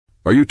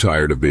Are you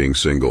tired of being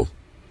single?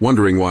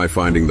 Wondering why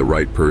finding the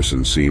right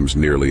person seems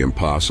nearly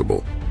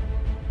impossible?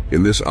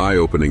 In this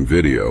eye-opening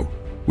video,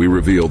 we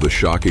reveal the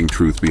shocking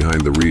truth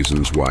behind the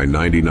reasons why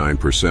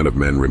 99% of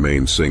men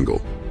remain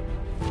single.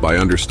 By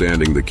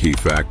understanding the key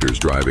factors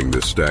driving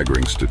this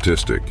staggering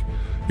statistic,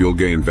 you'll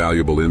gain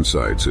valuable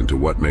insights into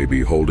what may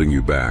be holding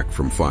you back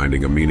from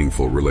finding a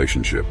meaningful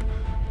relationship.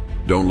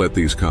 Don't let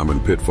these common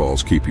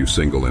pitfalls keep you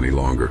single any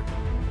longer.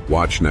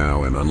 Watch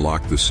now and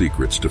unlock the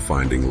secrets to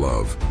finding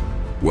love.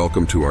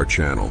 Welcome to our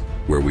channel,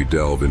 where we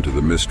delve into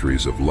the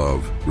mysteries of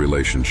love,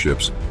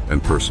 relationships,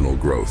 and personal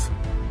growth.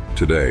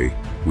 Today,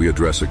 we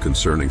address a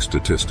concerning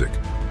statistic.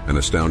 An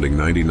astounding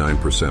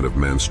 99% of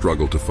men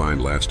struggle to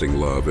find lasting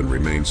love and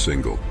remain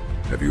single.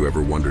 Have you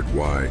ever wondered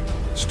why?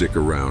 Stick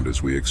around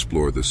as we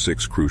explore the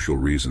 6 crucial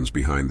reasons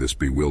behind this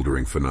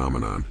bewildering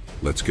phenomenon.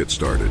 Let's get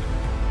started.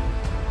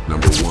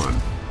 Number 1.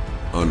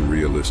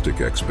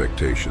 Unrealistic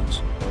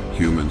expectations.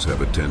 Humans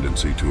have a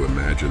tendency to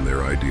imagine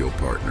their ideal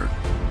partner,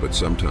 but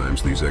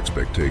sometimes these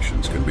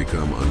expectations can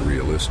become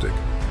unrealistic.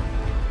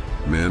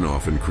 Men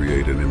often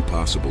create an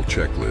impossible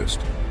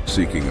checklist,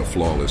 seeking a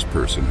flawless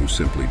person who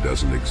simply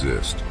doesn't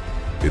exist.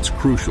 It's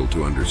crucial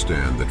to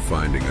understand that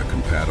finding a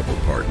compatible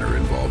partner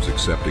involves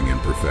accepting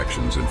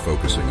imperfections and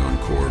focusing on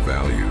core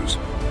values.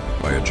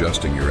 By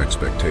adjusting your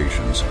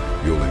expectations,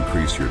 you'll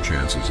increase your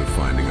chances of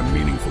finding a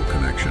meaningful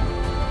connection.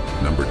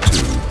 Number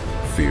 2.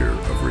 Fear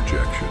of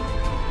rejection.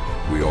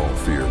 We all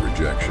fear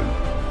rejection,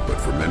 but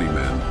for many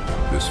men,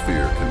 this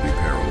fear can be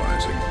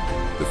paralyzing.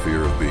 The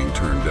fear of being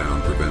turned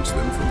down prevents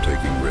them from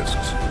taking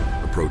risks,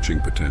 approaching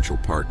potential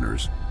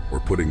partners, or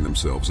putting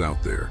themselves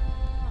out there.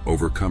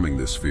 Overcoming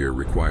this fear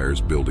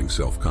requires building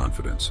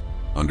self-confidence,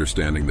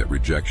 understanding that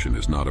rejection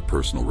is not a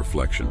personal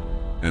reflection,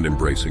 and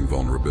embracing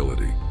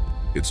vulnerability.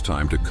 It's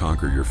time to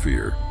conquer your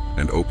fear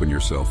and open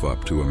yourself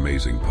up to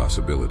amazing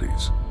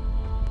possibilities.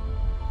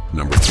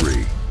 Number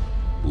 3.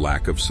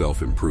 Lack of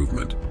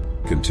self-improvement.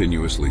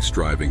 Continuously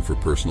striving for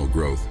personal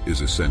growth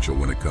is essential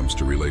when it comes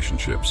to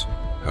relationships.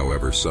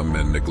 However, some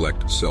men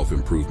neglect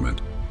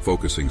self-improvement,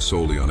 focusing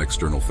solely on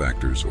external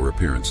factors or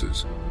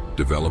appearances.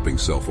 Developing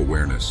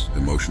self-awareness,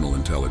 emotional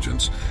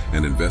intelligence,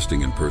 and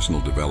investing in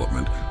personal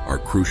development are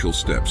crucial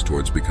steps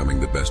towards becoming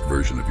the best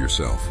version of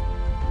yourself.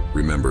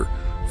 Remember,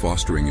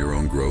 fostering your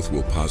own growth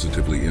will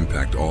positively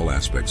impact all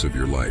aspects of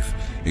your life,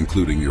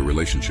 including your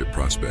relationship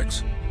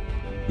prospects.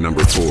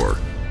 Number 4.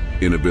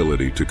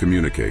 Inability to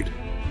communicate.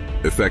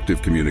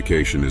 Effective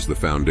communication is the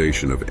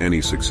foundation of any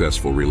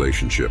successful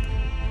relationship,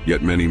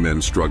 yet many men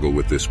struggle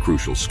with this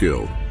crucial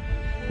skill.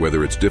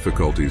 Whether it's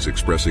difficulties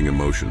expressing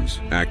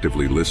emotions,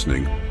 actively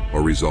listening,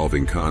 or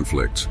resolving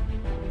conflicts,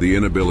 the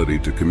inability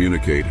to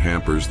communicate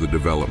hampers the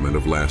development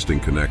of lasting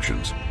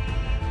connections.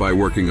 By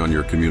working on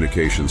your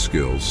communication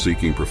skills,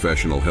 seeking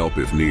professional help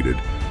if needed,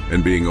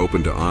 and being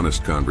open to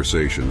honest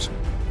conversations,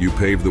 you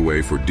pave the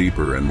way for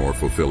deeper and more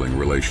fulfilling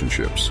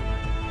relationships.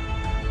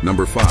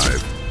 Number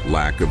 5.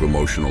 Lack of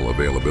emotional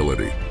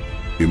availability.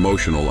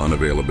 Emotional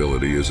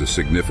unavailability is a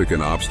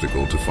significant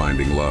obstacle to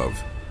finding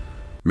love.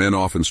 Men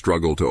often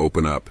struggle to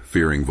open up,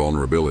 fearing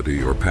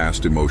vulnerability or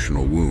past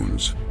emotional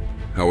wounds.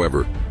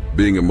 However,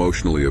 being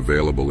emotionally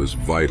available is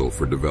vital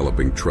for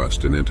developing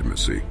trust and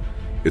intimacy.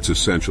 It's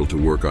essential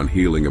to work on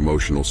healing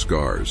emotional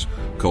scars,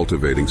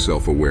 cultivating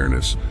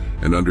self-awareness,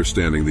 and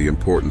understanding the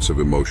importance of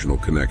emotional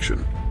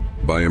connection.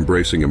 By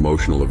embracing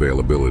emotional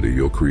availability,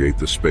 you'll create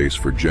the space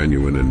for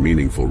genuine and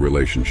meaningful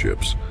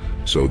relationships.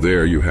 So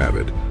there you have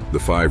it, the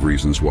 5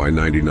 reasons why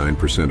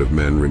 99% of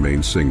men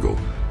remain single.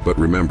 But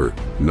remember,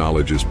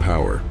 knowledge is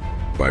power.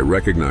 By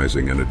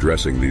recognizing and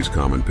addressing these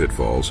common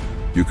pitfalls,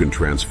 you can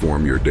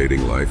transform your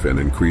dating life and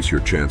increase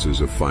your chances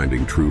of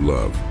finding true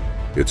love.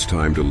 It's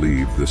time to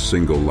leave the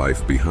single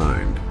life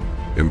behind.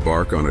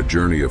 Embark on a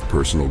journey of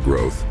personal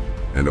growth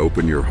and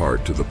open your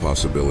heart to the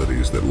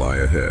possibilities that lie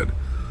ahead.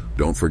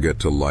 Don't forget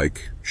to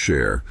like,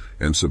 share,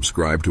 and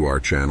subscribe to our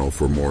channel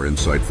for more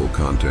insightful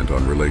content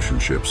on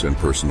relationships and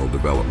personal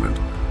development.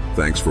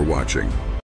 Thanks for watching.